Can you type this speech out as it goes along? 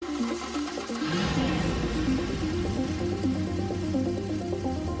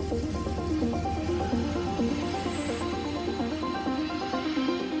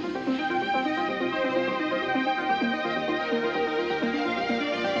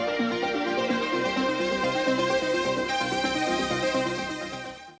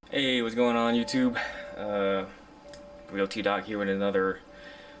what's going on YouTube? TheRealTDawg here with another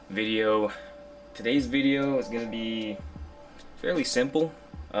video. Today's video is going to be fairly simple.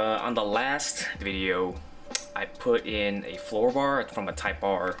 On the last video, I put in a floor bar from a Type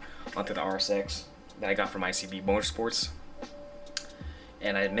R onto the RSX that I got from ICB Motorsports.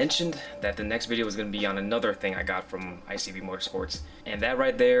 And I mentioned that the next video was going to be on another thing I got from ICB Motorsports. And that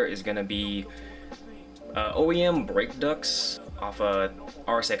right there is going to be OEM brake ducts off a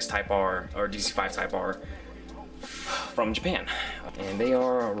RSX Type R or DC5 Type R from Japan. And they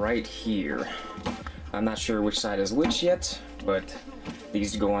are right here. I'm not sure which side is which yet, but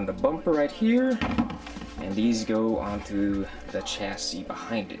these go on the bumper right here, and these go onto the chassis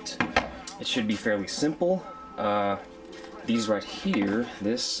behind it. It should be fairly simple. These right here,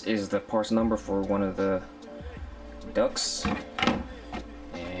 this is the parts number for one of the ducts.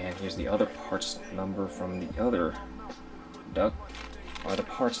 And here's the other parts number from the other duct. Are the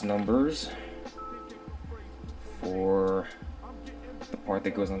parts numbers for the part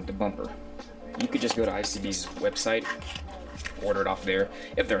that goes on the bumper. You could just go to ICB's website, order it off there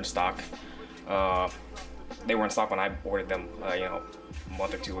if they're in stock. They were in stock when I ordered them, you know, a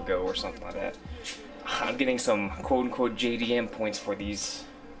month or two ago or something like that. I'm getting some quote-unquote JDM points for these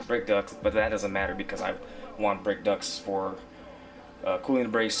brake ducts, but that doesn't matter because I want brake ducts for cooling the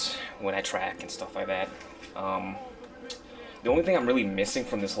brakes when I track and stuff like that. The only thing I'm really missing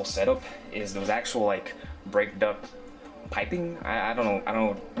from this whole setup is those actual like brake duct piping. I don't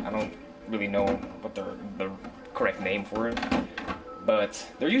really know what the correct name for it, but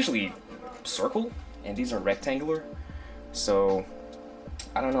they're usually circle and these are rectangular. So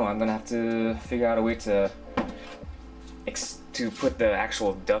I don't know. I'm gonna have to figure out a way to put the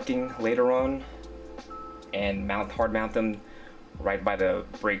actual ducting later on and hard mount them right by the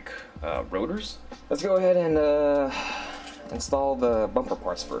brake rotors. Let's go ahead and install the bumper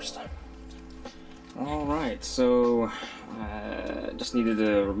parts first. Alright, so just needed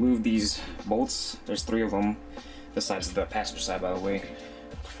to remove these bolts. There's 3 of them, besides the passenger side, by the way.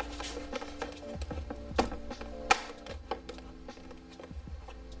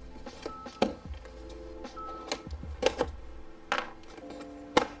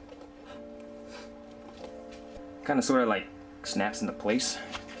 Kind of sort of like snaps into place.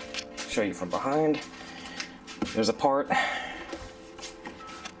 Show you from behind. There's a part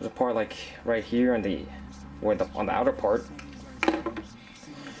like right here on the outer part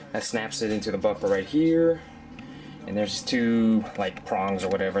that snaps it into the bumper right here, and there's 2 like prongs or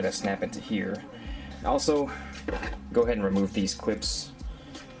whatever that snap into here. Also, go ahead and remove these clips.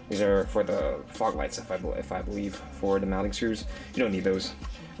 These are for the fog lights, if I believe, for the mounting screws. You don't need those.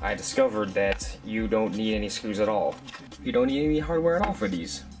 I discovered that you don't need any screws at all. You don't need any hardware at all for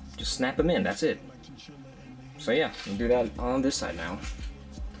these. Just snap them in, that's it. So yeah, we'll do that on this side now.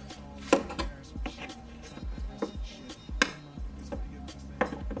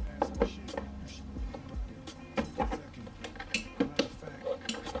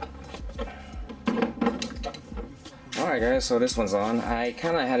 Alright guys, so this one's on. I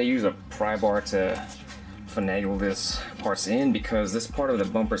kind of had to use a pry bar to finagle this parts in because this part of the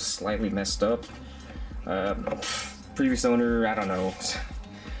bumper is slightly messed up. Previous owner, I don't know.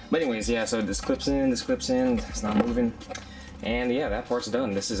 But anyways, yeah, so this clips in, it's not moving. And yeah, that part's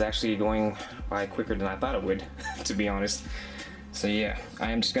done. This is actually going by quicker than I thought it would, to be honest. So yeah,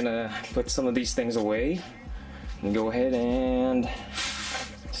 I am just gonna put some of these things away and go ahead and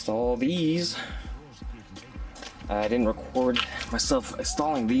install these. I didn't record myself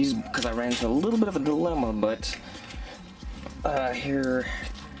installing these because I ran into a little bit of a dilemma, but here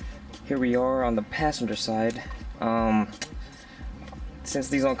we are on the passenger side. Since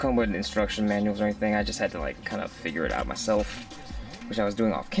these don't come with instruction manuals or anything, I just had to like kind of figure it out myself, which I was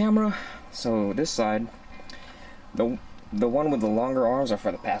doing off camera. So this side, the one with the longer arms are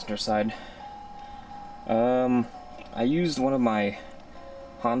for the passenger side. I used one of my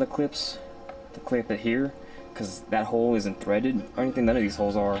Honda clips to clip it here, because that hole isn't threaded or anything. None of these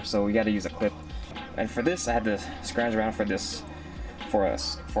holes are, so we got to use a clip. And for this, I had to scrounge around for this for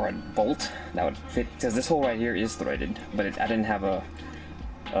a bolt that would fit, because this hole right here is threaded, but I didn't have a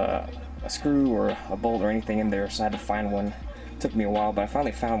screw or a bolt or anything in there, so I had to find one. It took me a while, but I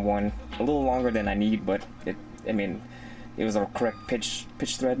finally found one. A little longer than I need, but it was a correct pitch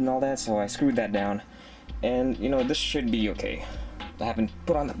thread and all that, so I screwed that down. And you know, this should be okay. I haven't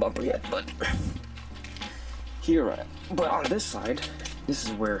put on the bumper yet, but but on this side, this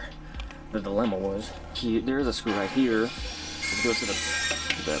is where the dilemma was. There is a screw right here. It goes to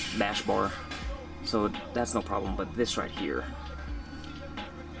the dash bar, so that's no problem. But this right here,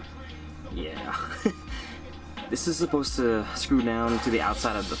 yeah, This is supposed to screw down to the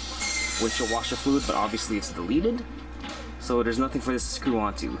outside of windshield washer fluid, but obviously it's deleted, so there's nothing for this to screw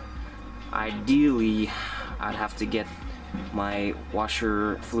onto. Ideally, I'd have to get my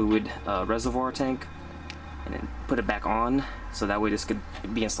washer fluid reservoir tank and then put it back on, so that way this could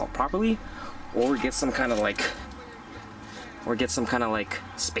be installed properly, or get some kind of like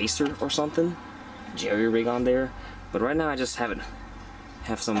spacer or something, jerry rig on there. But right now I just have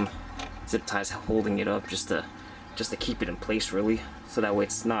some zip ties holding it up just to keep it in place, really, so that way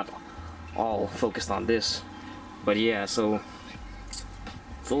it's not all focused on this. But yeah, so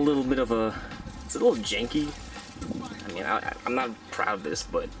it's a little bit of it's a little janky. I mean, I'm not proud of this,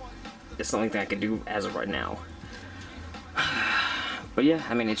 but it's the only thing I can do as of right now. But yeah,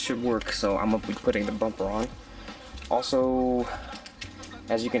 I mean, it should work, so I'm gonna be putting the bumper on. Also,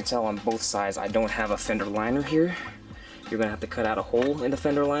 as you can tell on both sides, I don't have a fender liner here. You're gonna have to cut out a hole in the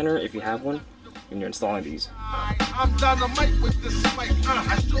fender liner if you have one when you're installing these. I'm dynamite with this mic.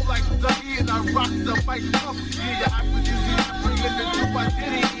 I still like Dougie and I rock the mic up. Yeah, I bring it into my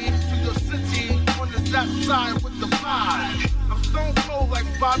city, to your city, on the that side with the vibe. I'm stone cold like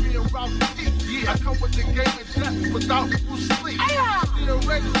Bobby and Ralph T. Yeah, I come with the game of death without Bruce Lee.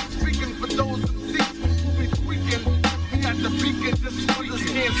 Theoretically speaking, for those MCs who be freaking, me at the beacon, this niggas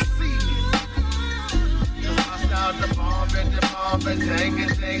can't see me. The bomb and the bomb and dang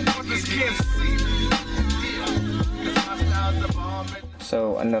and dang, niggas can't see me.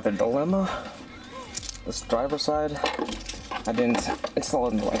 So another dilemma. This driver side, I didn't install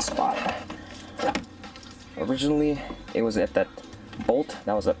it in the right spot. Originally, it was at that bolt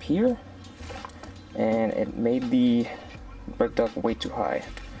that was up here, and it made the brake duct way too high.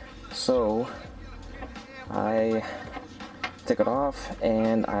 So I took it off,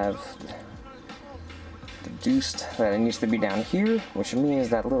 and I've deduced that it needs to be down here, which means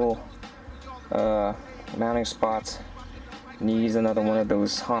that little mounting spot needs another one of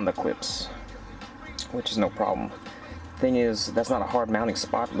those Honda clips, which is no problem. Thing is, that's not a hard mounting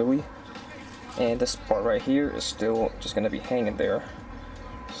spot really, and this part right here is still just going to be hanging there.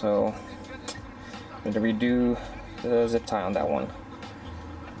 So I'm going to redo the zip tie on that one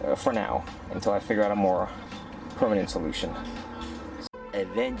for now, until I figure out a more permanent solution.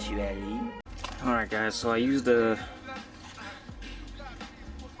 Eventually. Alright guys, so I used a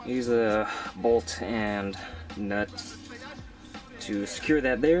bolt and nut to secure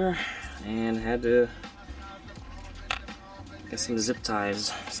that there, and had to get some zip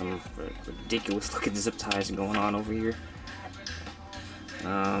ties, some ridiculous looking zip ties going on over here.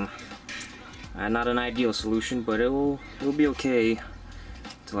 Not an ideal solution, but it'll be okay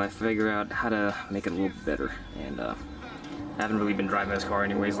until I figure out how to make it a little better. And I haven't really been driving this car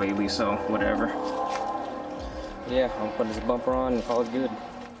anyways lately, so whatever. Yeah, I'll put this bumper on and call it good.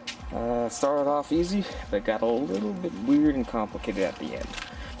 Started off easy, but got a little bit weird and complicated at the end.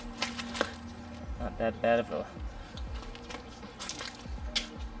 Not that bad of a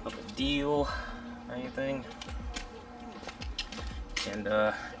deal or anything. And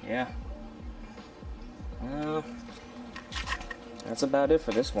yeah. That's about it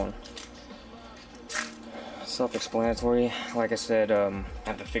for this one. Self-explanatory. Like I said, I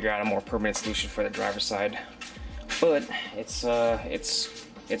have to figure out a more permanent solution for the driver's side, but it's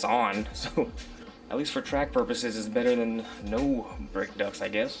on, so at least for track purposes it's better than no brake ducts, I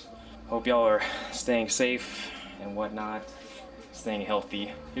guess. Hope y'all are staying safe and whatnot, staying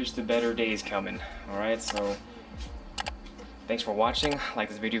healthy. Here's to better days coming. Alright, so thanks for watching. Like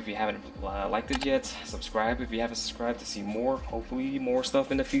this video if you haven't liked it yet. Subscribe if you haven't subscribed to see more, hopefully more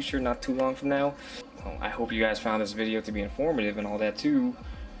stuff in the future, not too long from now. I hope you guys found this video to be informative and all that too.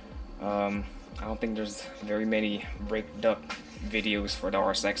 I don't think there's very many brake duct videos for the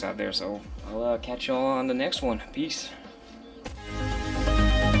RSX out there, so I'll catch y'all on the next one. Peace.